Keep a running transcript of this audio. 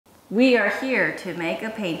We are here to make a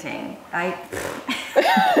painting. I'm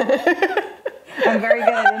very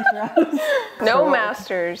good at intros. No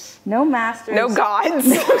masters. No masters. No gods.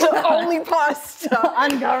 Only pasta.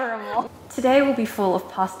 Ungovernable. Today will be full of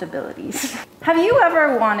possibilities. Have you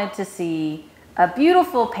ever wanted to see a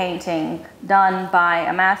beautiful painting done by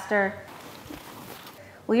a master?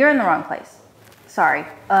 Well, you're in the wrong place. Sorry.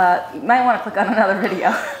 You might want to click on another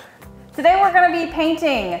video. Today we're going to be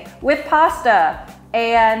painting with pasta,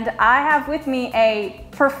 and I have with me a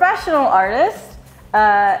professional artist.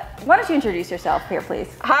 Why don't you introduce yourself here,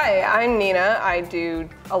 please? Hi, I'm Nina. I do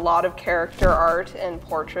a lot of character art and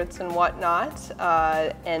portraits and whatnot.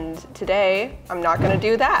 And today, I'm not going to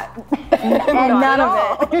do that. And none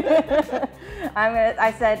of it.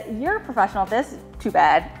 I said, you're a professional at this. Too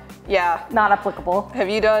bad. Yeah. Not applicable. Have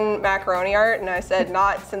you done macaroni art? And I said,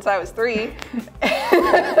 not since I was 3.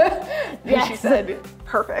 Yes. She said,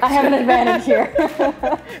 perfect. I have an advantage here.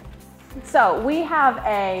 So we have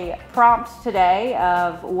a prompt today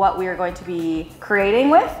of what we are going to be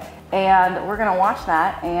creating with, and we're gonna watch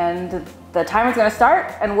that, and the timer's gonna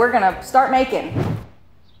start, and we're gonna start making.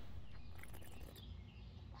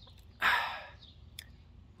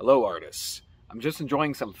 Hello, artists. I'm just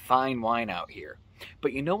enjoying some fine wine out here.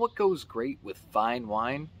 But you know what goes great with fine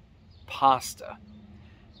wine? Pasta.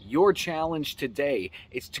 Your challenge today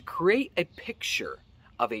is to create a picture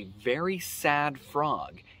of a very sad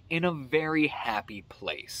frog in a very happy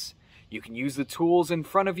place. You can use the tools in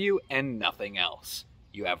front of you and nothing else.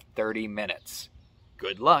 You have 30 minutes.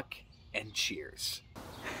 Good luck and cheers.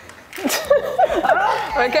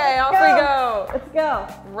 Okay, off we go. Let's go.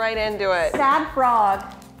 Right into it. Sad frog.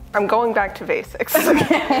 I'm going back to basics.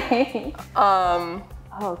 Okay. Oh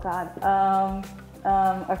God.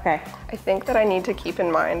 Okay. I think that I need to keep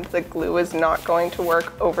in mind that glue is not going to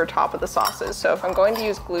work over top of the sauces. So if I'm going to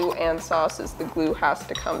use glue and sauces, the glue has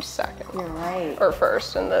to come second. You're right. Or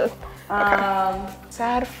first in the, okay.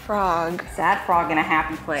 Sad frog. Sad frog in a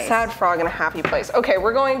happy place. Sad frog in a happy place. Okay,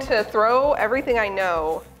 we're going to throw everything I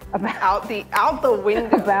know out the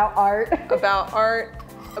window. About art. About art,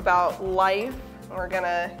 about life. We're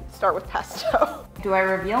gonna start with pesto. Do I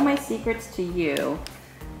reveal my secrets to you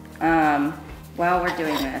while we're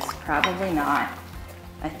doing this? Probably not.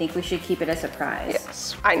 I think we should keep it a surprise.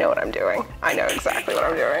 Yes, I know what I'm doing. I know exactly what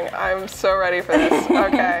I'm doing. I'm so ready for this.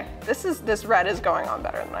 Okay, this red is going on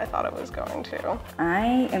better than I thought it was going to.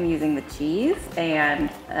 I am using the cheese and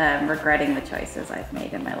regretting the choices I've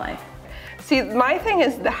made in my life. See, my thing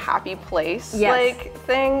is the happy place like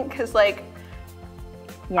thing, because like,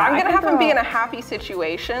 yeah, I'm gonna have him be in a happy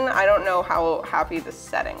situation. I don't know how happy the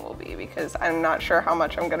setting will be because I'm not sure how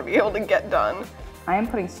much I'm gonna be able to get done. I am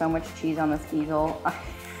putting so much cheese on this easel.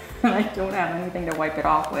 I don't have anything to wipe it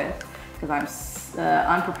off with because I'm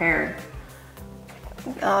unprepared.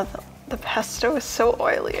 The pesto is so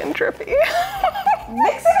oily and drippy.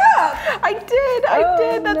 Mix it up! I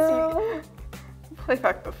did. That's no. Play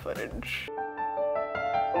back the footage.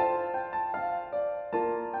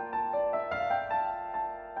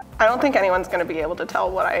 I don't think anyone's going to be able to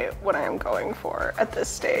tell what I am going for at this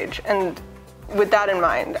stage. And with that in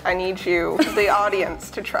mind, I need you, the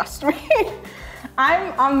audience, to trust me.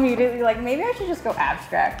 I'm immediately like, maybe I should just go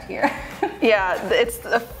abstract here. Yeah, it's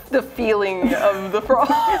the feeling of the frog.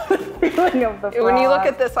 The feeling of the frog. When you look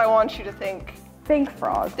at this, I want you to think. Think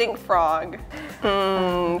frog. Think frog.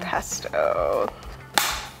 Pesto.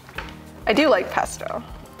 I do like pesto.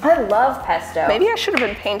 I love pesto. Maybe I should have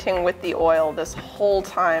been painting with the oil this whole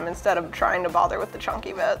time instead of trying to bother with the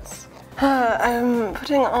chunky bits. I'm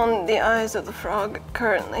putting on the eyes of the frog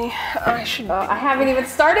currently. I should. I haven't even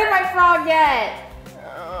started my frog yet.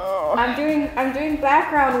 Oh. I'm doing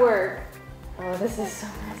background work. Oh, this is so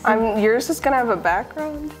messy. Yours is gonna have a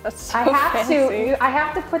background. That's so fancy. I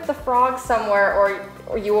have to put the frog somewhere,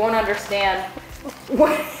 or you won't understand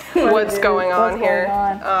what's going on here.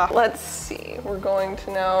 Let's see. We're going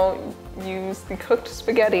to now use the cooked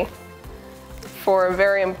spaghetti for a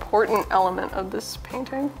very important element of this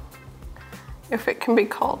painting, if it can be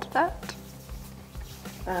called that.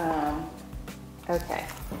 Okay.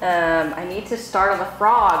 I need to start on the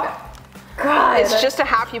frog. God, it's just a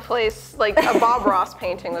happy place, like a Bob Ross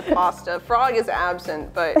painting with pasta. Frog is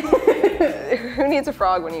absent, but who needs a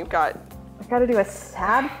frog when you've got... I gotta do a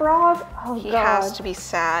sad frog? Oh, he God. has to be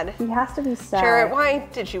sad. He has to be sad. Jaret, why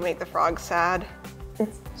did you make the frog sad?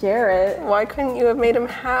 It's Jaret. Why couldn't you have made him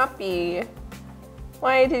happy?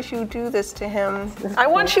 Why did you do this to him? I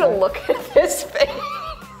want you to look at this face.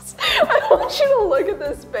 I want you to look at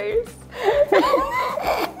this face.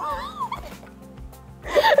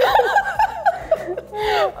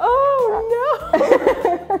 Oh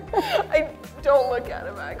no! Don't look at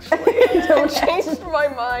him, actually. Don't change my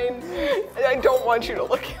mind. I don't want you to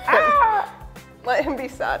look at him. Let him be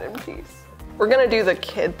sad in peace. We're gonna do the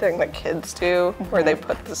kid thing that kids do, where they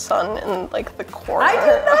put the sun in like the corner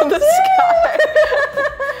of the sky.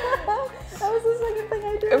 That was the second thing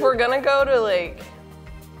I did. If we're gonna go to like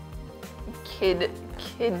kid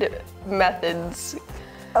methods.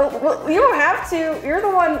 Oh, well, you don't have to. You're the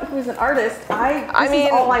one who's an artist. This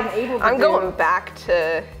is all I'm able to do. I'm going back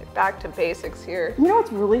to basics here. You know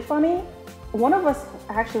what's really funny? One of us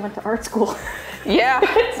actually went to art school. Yeah.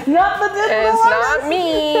 It's not the digital It's artist. not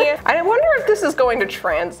me. I wonder if this is going to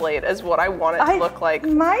translate as what I want it to look like.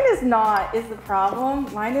 Mine is not, is the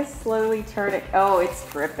problem. Mine is slowly turning. Oh, it's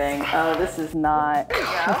dripping. Oh, this is not.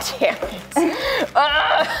 Damn it.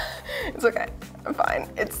 It's okay. I'm fine.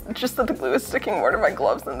 It's just that the glue is sticking more to my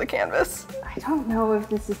gloves than the canvas. I don't know if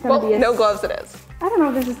this is going to be no gloves it is. I don't know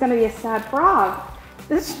if this is going to be a sad frog.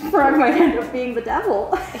 This frog might end up being the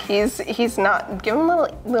devil. He's not. Give him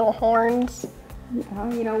little horns.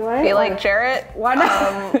 Oh, you know what? Be like, Jaret, why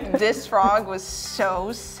not? This frog was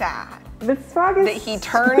so sad this frog is that he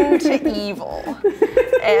turned to evil.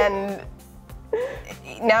 And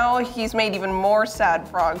now he's made even more sad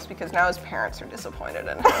frogs because now his parents are disappointed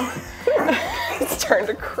in him. It's turned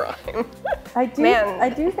to crime. I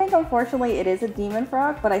do think, unfortunately, it is a demon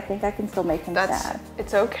frog, but I think I can still make him sad.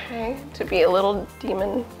 It's okay to be a little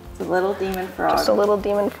demon. It's a little demon frog. Just a little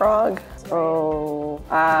demon frog. Oh.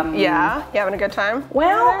 Yeah? You having a good time?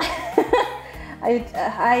 Well,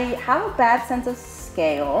 I have a bad sense of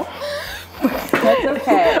scale. That's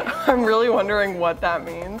okay. I'm really wondering what that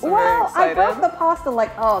means. I'm very Well, I excited. broke the pasta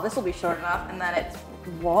like, oh, this will be short enough, and then it's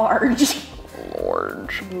large.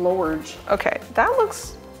 Large. Okay, that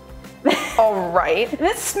looks all right.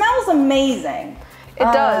 This smells amazing. It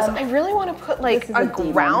does. I really want to put like a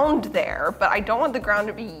demon. ground there, but I don't want the ground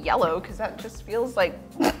to be yellow because that just feels like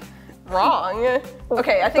wrong.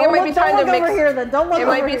 Okay, I think it might be time to mix. It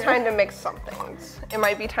might be time to mix some things. It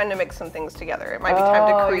might be time to mix some things together. It might be time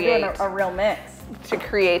to create a real mix. To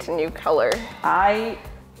create a new color. I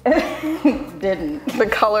didn't. The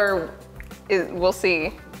color is. We'll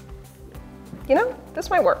see. You know, this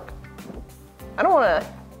might work. I don't want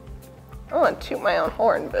to toot my own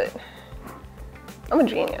horn, but I'm a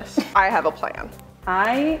genius. I have a plan.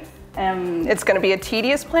 It's gonna be a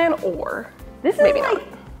tedious plan, or this is maybe like not.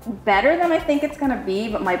 Better than I think it's gonna be,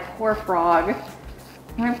 but my poor frog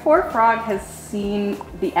has seen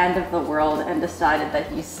the end of the world and decided that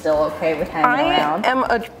he's still okay with hanging around. I am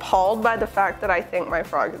appalled by the fact that I think my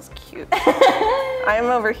frog is cute. I am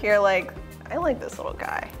over here like, I like this little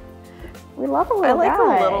guy. We love a little guy. I like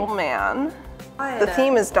a little man. The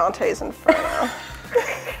theme is Dante's Inferno.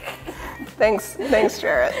 Thanks,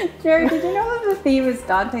 Jaret. Jaret, did you know that the theme is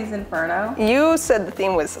Dante's Inferno? You said the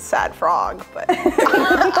theme was a sad frog, but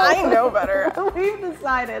I know better. We've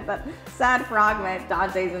decided that sad frog meant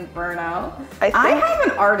Dante's Inferno. I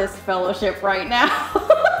have an artist fellowship right now.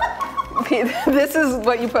 This is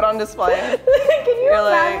what you put on display. Can you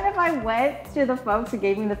imagine if I went to the folks who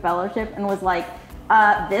gave me the fellowship and was like,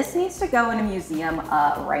 this needs to go in a museum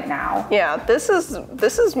right now. Yeah, this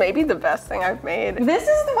is maybe the best thing I've made. This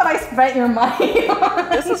is what I spent your money on.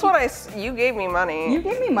 This is what you gave me money. You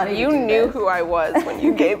gave me money. You knew who I was when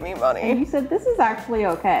you gave me money. And you said this is actually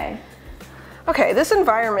okay. Okay, this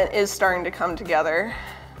environment is starting to come together.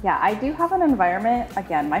 Yeah, I do have an environment.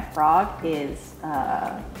 Again, my frog is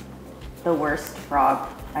the worst frog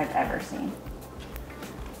I've ever seen.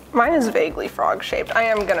 Mine is vaguely frog-shaped. I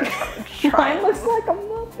am gonna try. Mine looks like a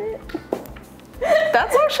Muppet.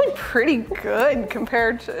 That's actually pretty good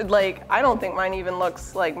compared to, like, I don't think mine even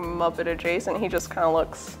looks like Muppet adjacent. He just kind of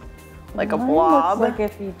looks like a blob. Looks like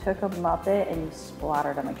if you took a Muppet and you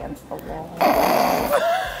splattered him against the wall.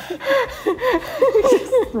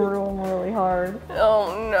 Just threw him really hard.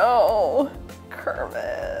 Oh no,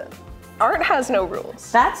 Kermit. Art has no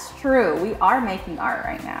rules. That's true. We are making art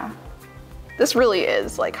right now. This really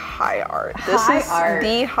is like high art. This is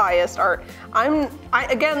the highest art. I am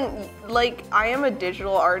a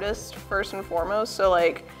digital artist first and foremost, so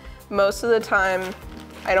like most of the time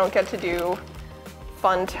I don't get to do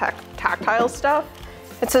fun tactile stuff.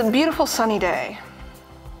 It's a beautiful sunny day.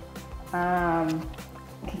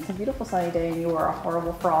 It's a beautiful sunny day and you are a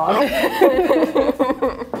horrible frog.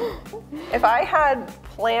 If I had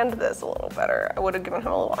planned this a little better, I would have given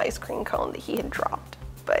him a little ice cream cone that he had dropped,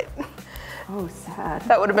 but oh, sad.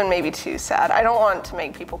 That would have been maybe too sad. I don't want to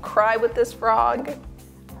make people cry with this frog.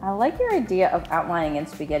 I like your idea of outlining in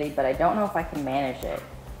spaghetti, but I don't know if I can manage it.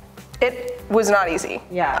 It was not easy.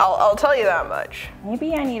 Yeah. I'll tell you that much.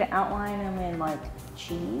 Maybe I need to outline them in like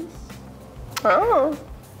cheese. Oh.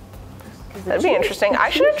 That'd be interesting. I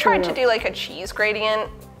should have tried to do like a cheese gradient.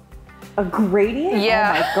 A gradient?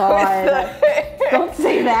 Yeah. Oh my god. Don't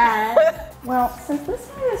say that. Well, since this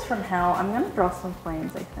side is from hell, I'm gonna draw some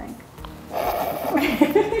flames, I think.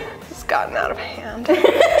 It's gotten out of hand.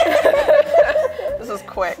 This is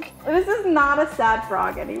quick. This is not a sad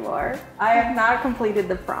frog anymore. I have not completed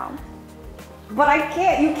the prompt. But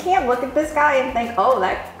you can't look at this guy and think, oh,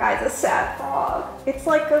 that guy's a sad frog. It's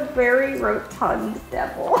like a very rotund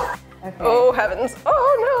devil. Okay. Oh heavens,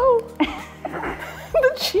 oh no.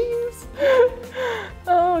 The cheese.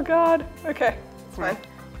 Oh god, okay, it's fine.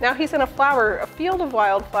 Now he's in a field of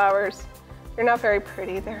wildflowers. They're not very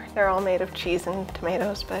pretty, they're all made of cheese and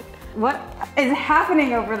tomatoes, but. What is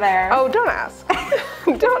happening over there? Oh, don't ask.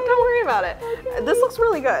 don't worry about it. Okay. This looks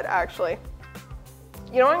really good, actually.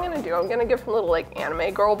 You know what I'm gonna do? I'm gonna give him a little like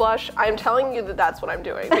anime girl blush. I'm telling you that that's what I'm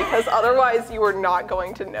doing because otherwise you are not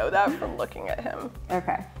going to know that from looking at him.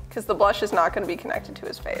 Okay. Because the blush is not gonna be connected to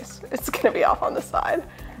his face. It's gonna be off on the side.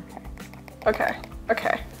 Okay.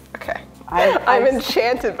 Okay. I'm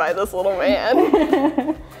enchanted by this little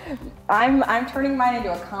man. I'm turning mine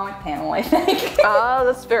into a comic panel, I think. Oh,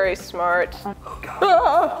 that's very smart. Oh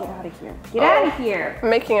god. Get out of here. Get out of here. I'm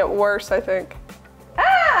making it worse, I think.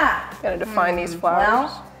 Ah! I'm gonna define these flowers.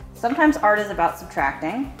 Well, sometimes art is about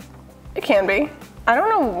subtracting. It can be. I don't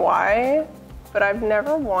know why, but I've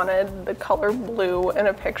never wanted the color blue in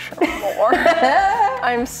a picture more.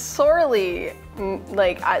 I'm sorely,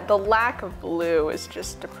 like, the lack of blue is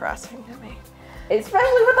just depressing to me.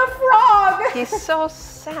 Especially with a frog. He's so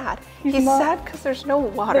sad. He's sad because there's no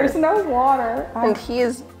water. There's no water. And he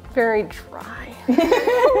is very dry.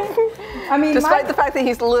 I mean, despite the fact that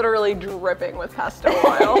he's literally dripping with pastel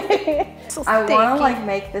oil. So I want to like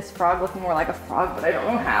make this frog look more like a frog, but I don't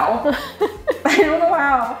know how. I don't know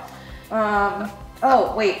how.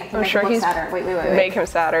 Oh wait, I can make him look sadder. Wait. Make him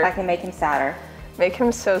sadder. I can make him sadder. Make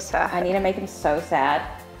him so sad. I need to make him so sad.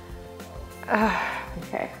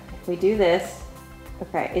 Okay, if we do this,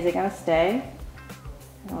 okay, is it gonna stay?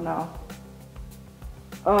 I don't know.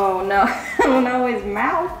 Oh no, oh no, his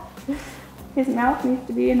mouth. His mouth needs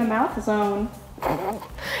to be in the mouth zone.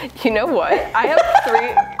 You know what? I have 3.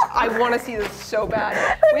 I want to see this so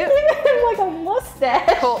bad. We have like a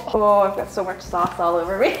mustache. Cool. Oh, I've got so much sauce all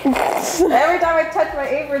over me. Every time I touch my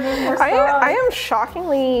apron, there's more sauce. I am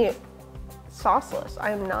shockingly sauceless.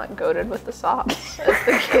 I am not goated with the sauce, as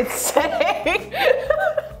the kids say.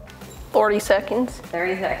 30 seconds.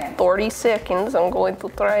 30 seconds. 30 seconds. I'm going to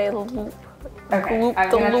try and okay, I'm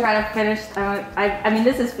gonna try to finish. I mean,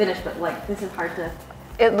 this is finished, but like, this is hard to.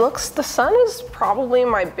 It looks, the sun is probably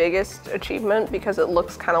my biggest achievement because it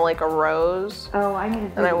looks kind of like a rose. Oh, I need to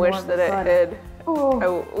do and I wish that it had.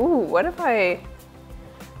 Oh, ooh, what if I?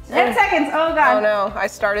 10 seconds. Oh god. Oh no, I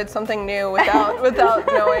started something new without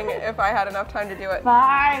knowing if I had enough time to do it.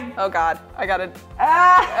 5. Oh god, I gotta.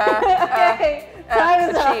 Okay. Time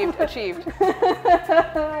is achieved.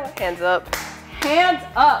 Hands up. Hands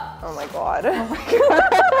up. Oh my god. Oh my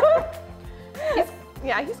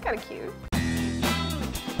god. He's kind of cute.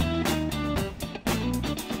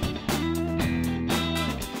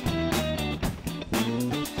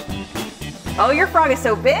 Oh, your frog is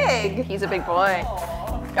so big. He's a big boy.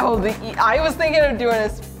 Oh, I was thinking of doing a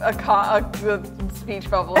speech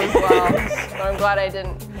bubble as well, but I'm glad I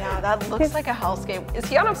didn't. Yeah, that looks like a hellscape. Is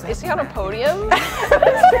he on a podium?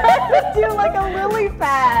 Do like a lily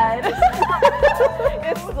pad.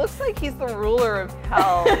 It looks like he's the ruler of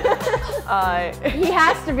hell. He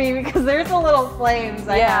has to be because there's a little flames.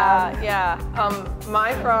 Yeah.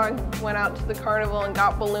 My frog went out to the carnival and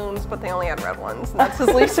got balloons, but they only had red ones. And that's his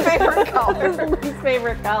least favorite color. His least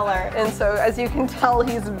favorite color. And so, as you can tell,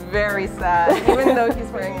 he's very sad, even though he's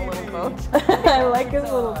wearing a little bow tie. I like his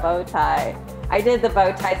little bow tie. I did the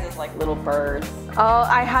bow ties as like little birds. Oh,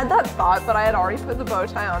 I had that thought, but I had already put the bow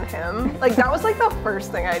tie on him. Like, that was like the first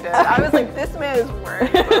thing I did. I was like, this man is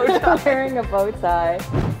wearing a bow tie. Wearing a bow tie.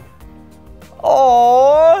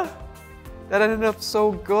 Oh, that ended up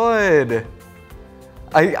so good.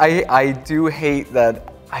 I do hate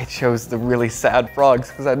that I chose the really sad frogs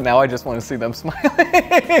because now I just want to see them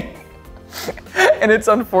smiling. And it's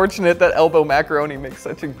unfortunate that Elbow Macaroni makes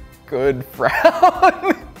such a good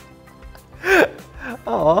frown.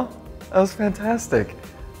 Aw, that was fantastic.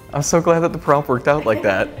 I'm so glad that the prompt worked out like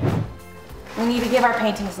that. We need to give our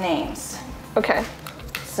paintings names. Okay.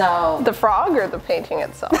 So. The frog or the painting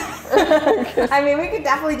itself? I mean, we could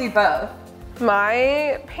definitely do both.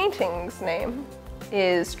 My painting's name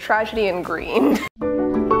is Tragedy in Green.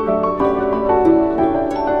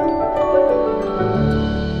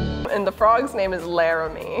 And the frog's name is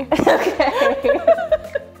Laramie. Okay.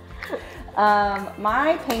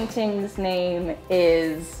 My painting's name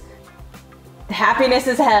is Happiness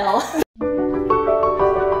is Hell.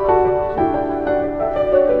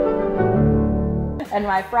 And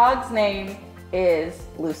my frog's name is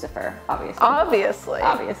Lucifer, obviously.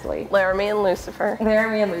 Obviously. Laramie and Lucifer.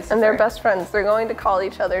 Laramie and Lucifer. And they're best friends. They're going to call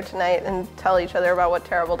each other tonight and tell each other about what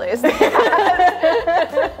terrible days they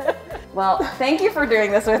had. Well, thank you for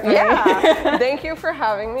doing this with me. Yeah, thank you for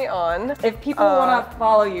having me on. If people want to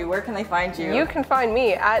follow you, where can they find you? You can find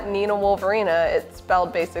me at ninawolverina. It's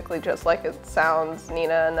spelled basically just like it sounds,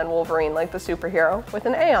 Nina, and then Wolverine, like the superhero, with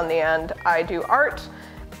an A on the end. I do art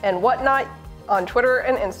and whatnot on Twitter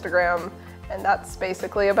and Instagram, and that's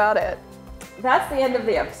basically about it. That's the end of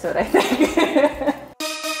the episode, I think.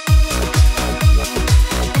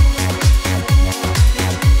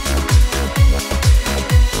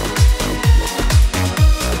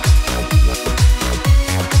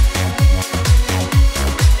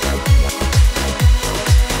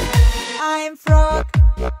 I'm frog,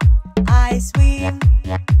 I swim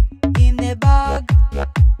in the bog.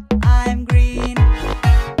 I'm green.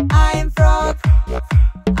 I'm frog,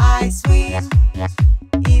 I swim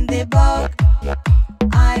in the bog.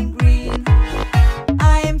 I'm green.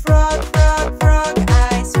 I'm frog, frog, frog.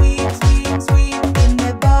 I swim, swim, swim in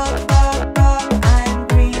the bog, bog, bog. I'm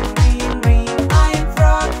green, green, green. I'm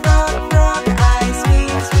frog, frog, frog. I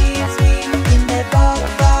swim, swim, swim in the bog,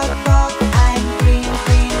 bog, bog. I'm green,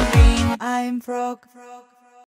 green, green. I'm frog, frog.